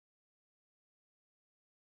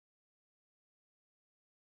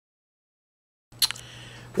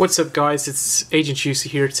What's up guys, it's Agent Juicy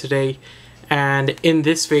here today, and in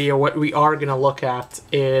this video what we are going to look at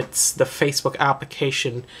it's the Facebook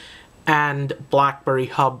application and Blackberry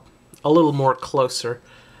hub a little more closer.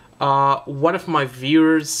 One of my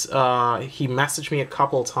viewers, he messaged me a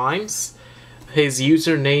couple times. His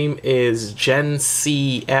username is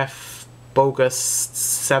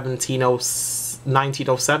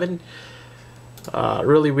GenCFBogus1907.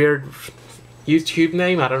 Really weird YouTube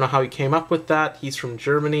name. I don't know how he came up with that. He's from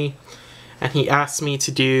Germany, and he asked me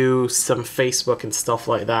to do some Facebook and stuff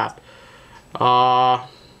like that.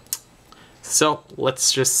 So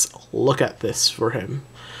let's just look at this for him.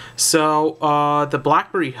 So the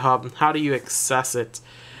Blackberry hub, how do you access it?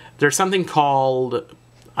 There's something called,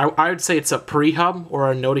 I would say it's a pre-hub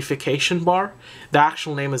or a notification bar. The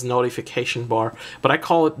actual name is notification bar, but I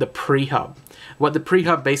call it the pre-hub. What the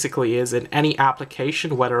pre-hub basically is, in any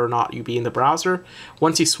application, whether or not you be in the browser,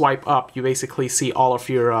 once you swipe up, you basically see all of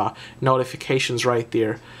your notifications right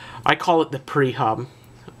there. I call it the pre-hub,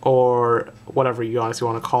 or whatever you guys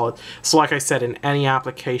want to call it. So like I said, in any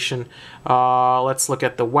application, let's look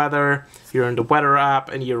at the weather. You're in the weather app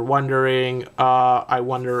and you're wondering, I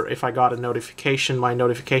wonder if I got a notification. My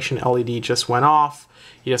notification LED just went off.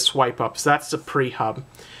 You just swipe up. So that's the pre-hub.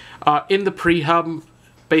 In the pre-hub,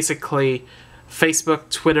 basically, Facebook,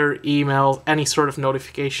 Twitter, email, any sort of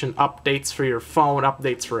notification, updates for your phone,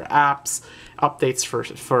 updates for apps, updates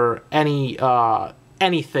for any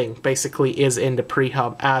anything basically is in the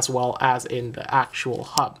pre-hub as well as in the actual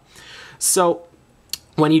hub. So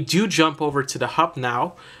when you do jump over to the hub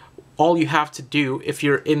now, all you have to do, if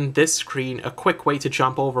you're in this screen, a quick way to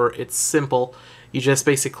jump over, it's simple. You just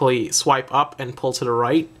basically swipe up and pull to the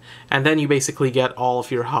right, and then you basically get all of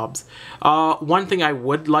your hubs. One thing I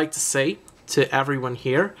would like to say to everyone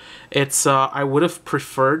here, it's I would have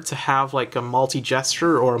preferred to have like a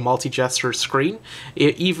multi-gesture or a multi-gesture screen.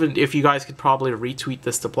 Even if you guys could probably retweet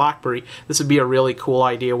this to Blackberry, this would be a really cool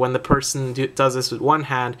idea. When the person does this with one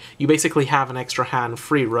hand, you basically have an extra hand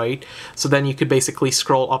free, right? So then you could basically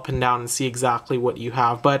scroll up and down and see exactly what you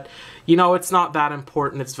have. But you know, it's not that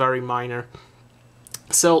important, it's very minor.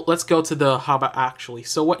 So let's go to the hub actually.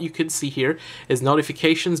 So what you can see here is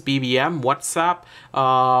notifications, BBM, WhatsApp,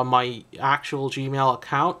 my actual Gmail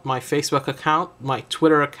account, my Facebook account, my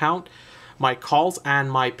Twitter account, my calls,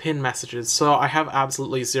 and my pin messages. So I have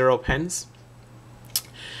absolutely 0 pins.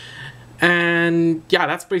 And yeah,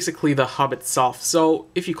 that's basically the hub itself. So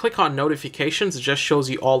if you click on notifications, it just shows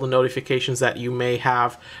you all the notifications that you may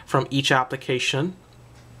have from each application.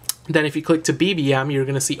 Then if you click to BBM, you're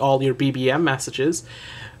going to see all your BBM messages,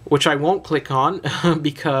 which I won't click on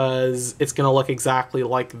because it's going to look exactly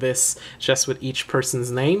like this, just with each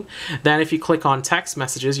person's name. Then if you click on text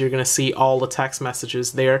messages, you're going to see all the text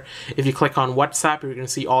messages there. If you click on WhatsApp, you're going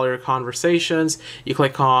to see all your conversations. You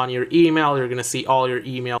click on your email, you're going to see all your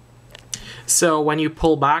email. So when you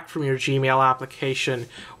pull back from your Gmail application,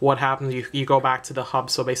 what happens, you go back to the hub.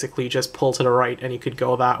 So basically you just pull to the right and you could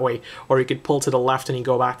go that way, or you could pull to the left and you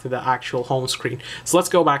go back to the actual home screen. So let's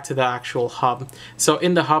go back to the actual hub. So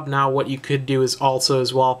in the hub now, what you could do is also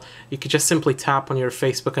as well, you could just simply tap on your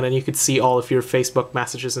Facebook and then you could see all of your Facebook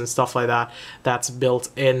messages and stuff like that. That's built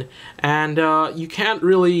in. And you can't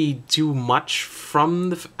really do much from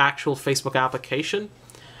the actual Facebook application.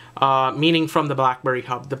 Meaning from the Blackberry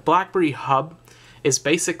hub. The Blackberry hub is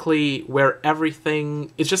basically where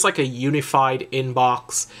everything is just like a unified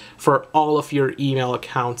inbox for all of your email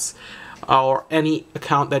accounts or any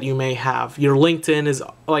account that you may have. Your LinkedIn is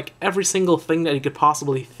like every single thing that you could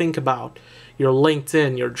possibly think about. Your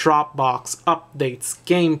LinkedIn, your Dropbox, updates,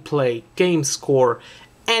 gameplay, game score,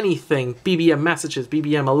 anything, BBM messages,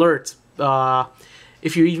 BBM alerts,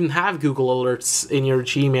 if you even have Google Alerts in your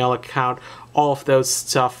Gmail account, all of those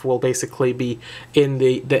stuff will basically be in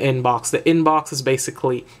the inbox. The inbox is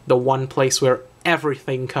basically the one place where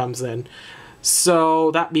everything comes in. So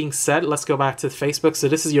that being said, let's go back to Facebook. So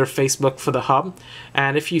this is your Facebook for the hub.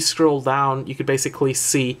 And if you scroll down, you could basically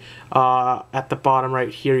see at the bottom right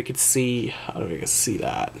here, you could see, how do we see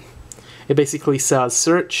that? It basically says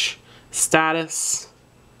search, status,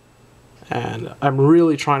 and I'm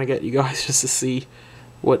really trying to get you guys just to see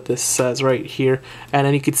what this says right here. And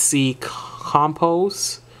then you could see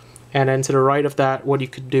compose, and then to the right of that, what you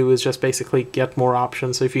could do is just basically get more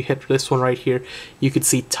options. So if you hit this one right here, you could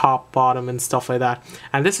see top, bottom, and stuff like that.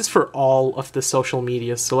 And this is for all of the social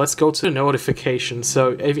media. So let's go to notifications.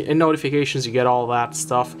 So in notifications, you get all that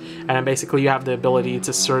stuff, and then basically you have the ability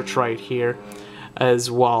to search right here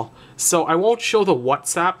as well. So I won't show the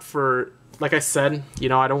WhatsApp for, like I said, you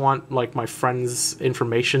know, I don't want like my friends'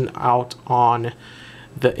 information out on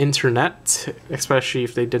the internet, especially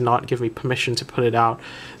if they did not give me permission to put it out.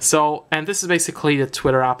 So, and this is basically the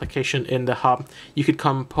Twitter application in the hub. You could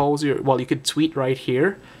compose your, well, you could tweet right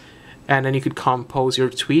here, and then you could compose your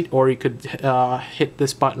tweet, or you could hit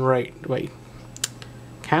this button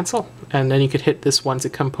cancel, and then you could hit this one to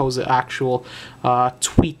compose an actual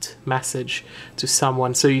tweet message to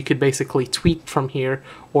someone. So you could basically tweet from here,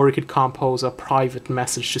 or you could compose a private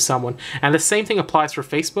message to someone. And the same thing applies for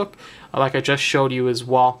Facebook, like I just showed you as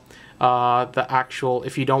well. The actual,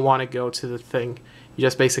 if you don't want to go to the thing, you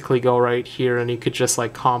just basically go right here, and you could just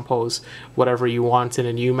like compose whatever you want in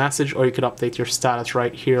a new message, or you could update your status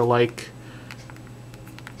right here, like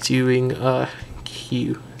doing a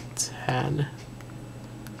Q10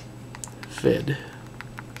 vid. And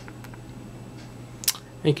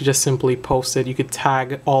you could just simply post it. You could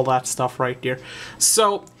tag all that stuff right there.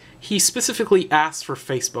 So he specifically asked for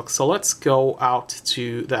Facebook. So let's go out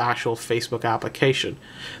to the actual Facebook application.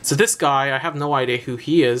 So this guy, I have no idea who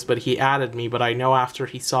he is, but he added me. But I know after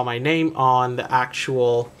he saw my name on the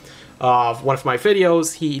actual one of my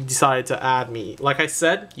videos, he decided to add me. Like I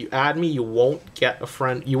said, you add me, you won't get a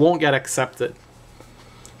friend. You won't get accepted.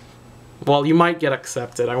 Well, you might get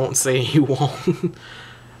accepted. I won't say you won't.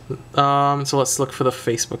 So let's look for the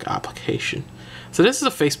Facebook application. So this is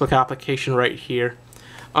a Facebook application right here.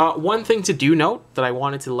 One thing to do note that I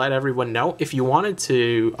wanted to let everyone know, if you wanted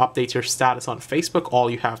to update your status on Facebook,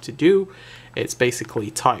 all you have to do is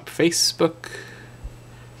basically type Facebook,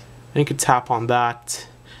 and you could tap on that,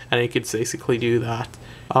 and you could basically do that.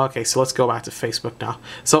 Okay, so let's go back to Facebook now.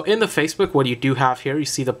 So in the Facebook, what you do have here, you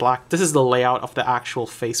see the black, this is the layout of the actual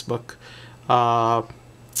Facebook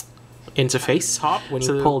interface. Top, when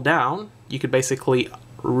you pull down, you could basically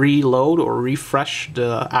reload or refresh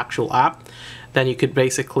the actual app. Then you could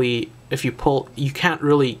basically, if you pull, you can't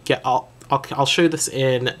really get, I'll show you this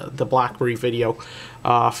in the Blackberry video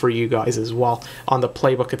for you guys as well. On the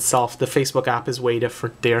playbook itself, the Facebook app is way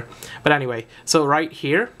different there. But anyway, so right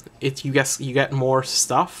here, you get more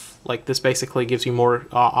stuff. Like this basically gives you more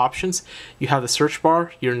options. You have the search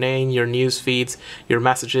bar, your name, your news feeds, your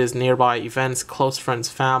messages, nearby events, close friends,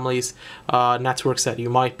 families, networks that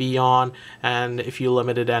you might be on, and if you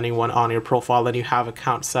limited anyone on your profile, then you have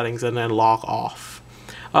account settings, and then log off.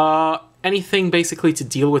 Anything basically to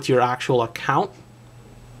deal with your actual account,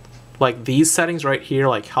 like these settings right here,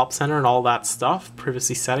 like help center and all that stuff,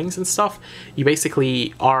 privacy settings and stuff, you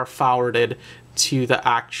basically are forwarded to the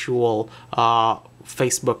actual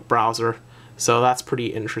Facebook browser. So that's pretty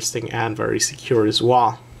interesting and very secure as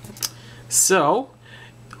well. So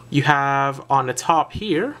you have on the top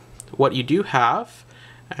here, what you do have,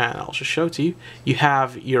 and I'll just show it to you, you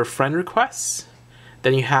have your friend requests.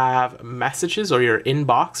 Then you have messages, or your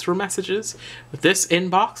inbox for messages. This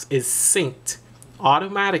inbox is synced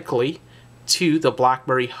automatically to the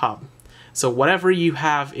Blackberry hub. So whatever you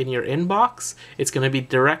have in your inbox, it's going to be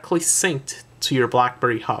directly synced to your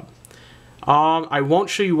Blackberry hub. I won't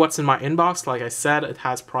show you what's in my inbox. Like I said, it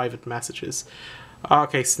has private messages.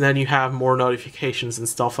 Okay, so then you have more notifications and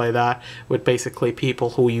stuff like that with basically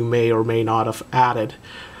people who you may or may not have added.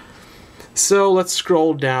 So let's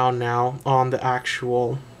scroll down now on the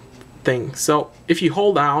actual thing. So if you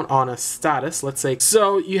hold down on a status, let's say,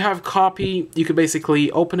 so you have copy, you could basically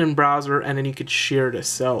open in browser, and then you could share this.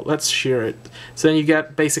 So let's share it. So then you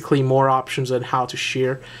get basically more options on how to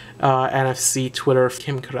share. NFC, Twitter,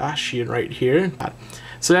 Kim Kardashian right here.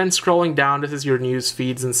 So then scrolling down, this is your news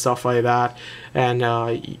feeds and stuff like that, and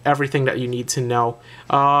everything that you need to know.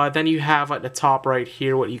 Then you have at the top right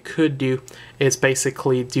here, what you could do is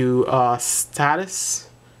basically do status,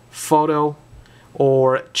 photo,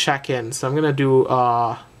 or check-in. So I'm gonna do,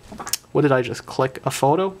 what did I just click? A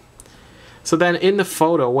photo. So then in the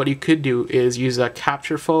photo, what you could do is use a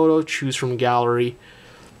capture photo, choose from gallery,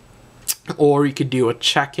 or you could do a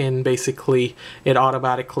check-in. Basically it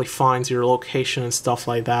automatically finds your location and stuff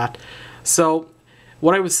like that. So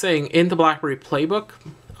what I was saying, in the Blackberry playbook,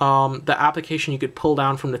 the application you could pull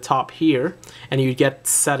down from the top here, and you get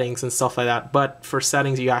settings and stuff like that. But for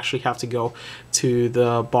settings, you actually have to go to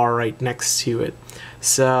the bar right next to it.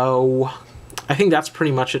 So I think that's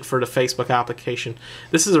pretty much it for the Facebook application.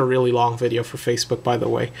 This is a really long video for Facebook, by the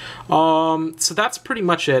way. So that's pretty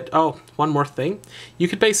much it. Oh, one more thing. You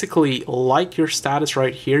could basically like your status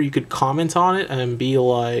right here. You could comment on it and be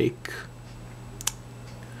like,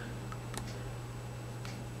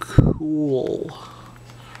 cool,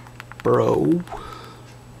 bro.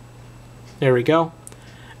 There we go.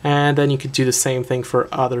 And then you could do the same thing for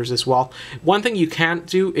others as well. One thing you can't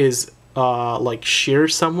do is like share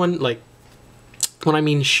someone, like when I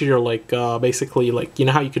mean share, like basically like, you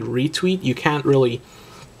know how you could retweet? You can't really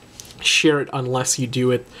share it unless you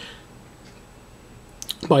do it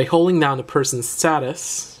by holding down the person's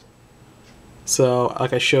status. So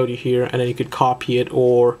like I showed you here, and then you could copy it,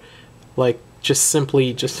 or like just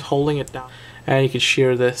simply just holding it down, and you could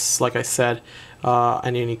share this like I said,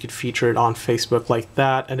 and then you could feature it on Facebook like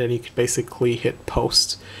that, and then you could basically hit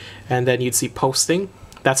post, and then you'd see posting.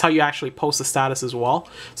 That's how you actually post the status as well.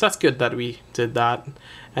 So that's good that we did that.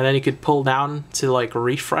 And then you could pull down to like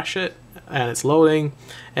refresh it, and it's loading,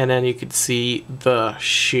 and then you could see the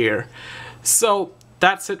share. So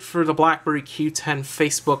that's it for the BlackBerry Q10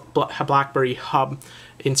 Facebook BlackBerry Hub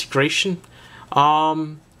integration.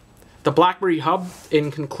 The BlackBerry Hub, in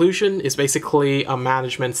conclusion, is basically a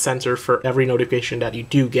management center for every notification that you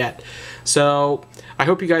do get. So I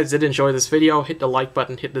hope you guys did enjoy this video. Hit the like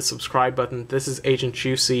button, hit the subscribe button. This is Agent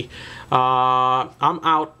Juicy. I'm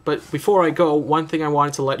out, but before I go, one thing I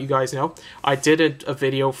wanted to let you guys know, I did a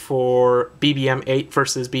video for BBM 8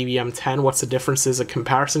 versus BBM 10. What's the differences, a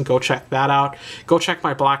comparison? Go check that out. Go check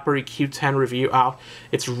my BlackBerry Q10 review out.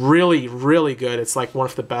 It's really, really good. It's like one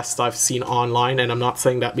of the best I've seen online, and I'm not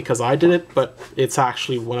saying that because I did it, but it's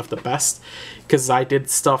actually one of the best because I did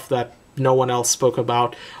stuff that no one else spoke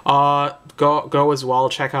about. Go as well,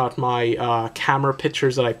 check out my camera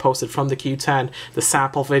pictures that I posted from the Q10, the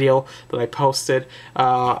sample video that I posted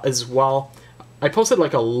as well. I posted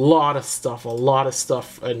like a lot of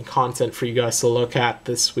stuff and content for you guys to look at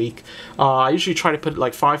this week. I usually try to put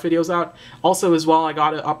like 5 videos out. Also as well, I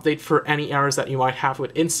got an update for any errors that you might have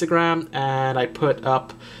with Instagram, and I put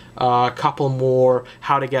up a couple more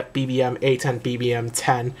how to get BBM 8 and BBM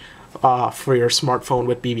 10 for your smartphone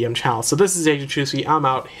with BBM channel. So this is Agent Juicy. I'm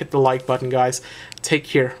out. Hit the like button, guys. Take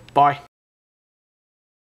care. Bye.